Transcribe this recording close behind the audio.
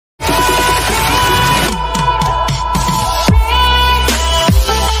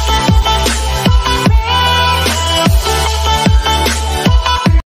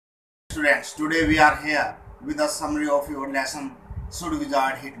Today we are here with a summary of your lesson, Should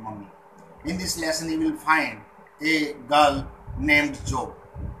Wizard Hit Mummy? In this lesson you will find a girl named Jo.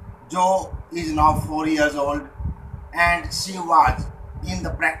 Jo is now 4 years old and she was in the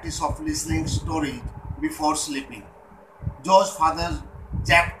practice of listening stories before sleeping. Jo's father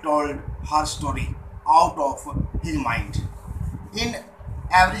Jack told her story out of his mind. In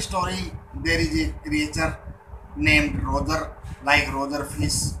every story there is a creature named Roger, like Roger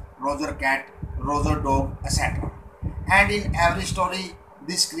fish, Roger cat, Roger dog, etc. And in every story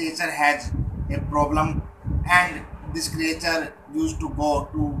this creature has a problem, and this creature used to go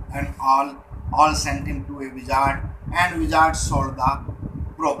to an all sent him to a wizard, and wizard solved the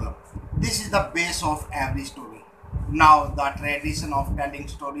problem. This is the base of every story. Now the tradition of telling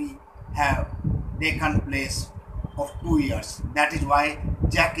story have taken place of 2 years. That is why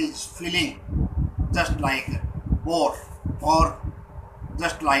Jack is feeling just like bored or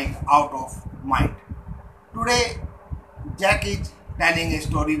just like out of mind. Today Jack is telling a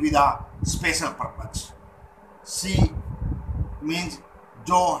story with a special purpose. She means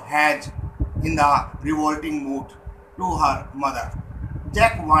Jo has in the revolting mood to her mother.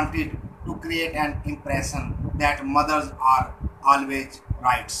 Jack wanted to create an impression that mothers are always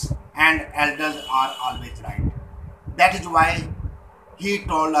right and elders are always right. That is why he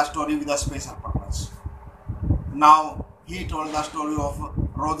told a story with a special purpose. Now he told the story of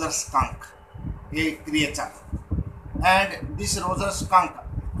Roger skunk, a creature, and this Roger skunk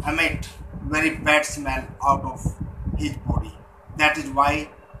emit very bad smell out of his body. That is why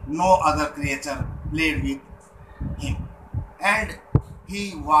no other creature played with him, and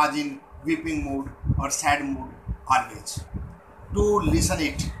he was in weeping mood or sad mood always. To listen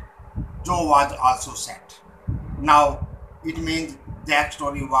it, Jo was also sad. Now it means Jack's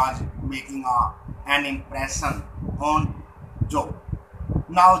story was making an impression on Jo.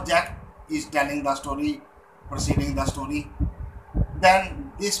 Now Jack is telling the story, proceeding the story.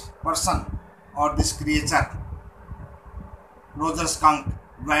 Then this person or this creature, Roger skunk,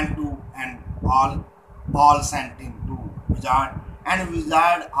 went to an all sent him to wizard, and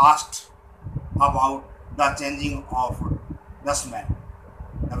wizard asked about the changing of the smell.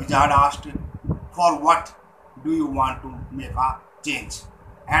 The wizard asked, for what do you want to make a change?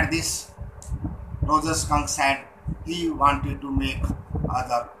 At this, Roger skunk said he wanted to make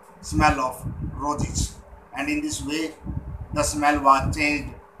the smell of roses, and in this way the smell was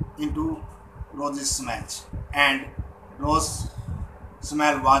changed into roses smells, and rose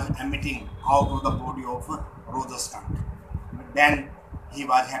smell was emitting out of the body of Roger skunk. Then he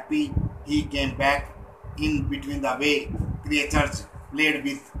was happy. He came back. In between the way creatures played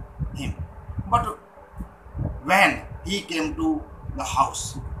with him, but when he came to the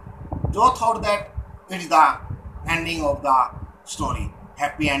house, Jo thought that it is the ending of the story,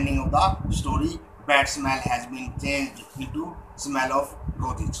 happy ending of the story. Bad smell has been changed into smell of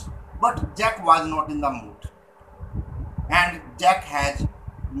roses. But Jack was not in the mood, and Jack has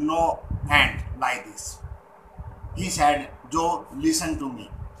no hand like this. He said, Jo, listen to me.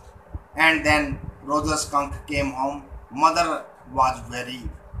 And then Roger skunk came home. Mother was very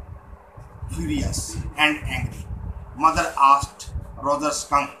furious and angry. Mother asked Roger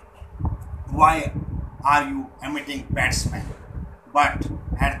skunk, why are you emitting bad smell? But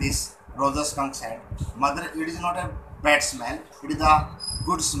at this, Roger skunk said, Mother, it is not a bad smell, it is a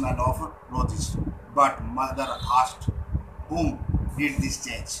good smell of roses. But mother asked, whom did this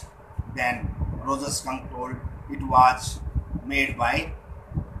change? Then Roger skunk told it was made by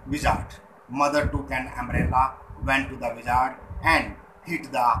wizard. Mother took an umbrella, went to the wizard and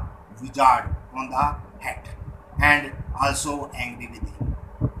hit the wizard on the head, and also angry with him.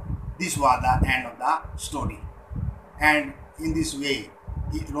 This was the end of the story. And in this way,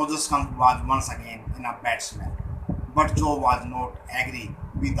 Roger skunk was once again in a bad smell. But Jo was not agree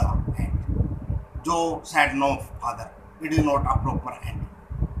with the end. Jo said, no, father, it is not a proper ending.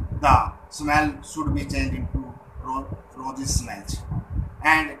 The smell should be changed into roses smells.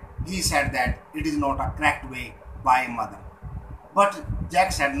 And he said that it is not a correct way by mother. But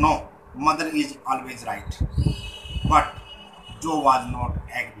Jack said, no, mother is always right. But Jo was not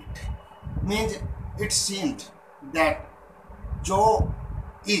agreed. Means it seemed that Jo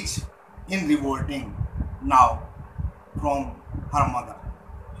is in revolting now from her mother.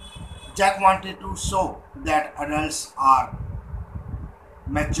 Jack wanted to show that adults are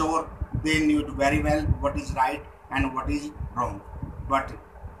mature, they knew very well what is right and what is wrong. But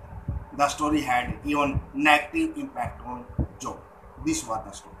the story had even negative impact on Jo. This was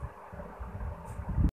the story.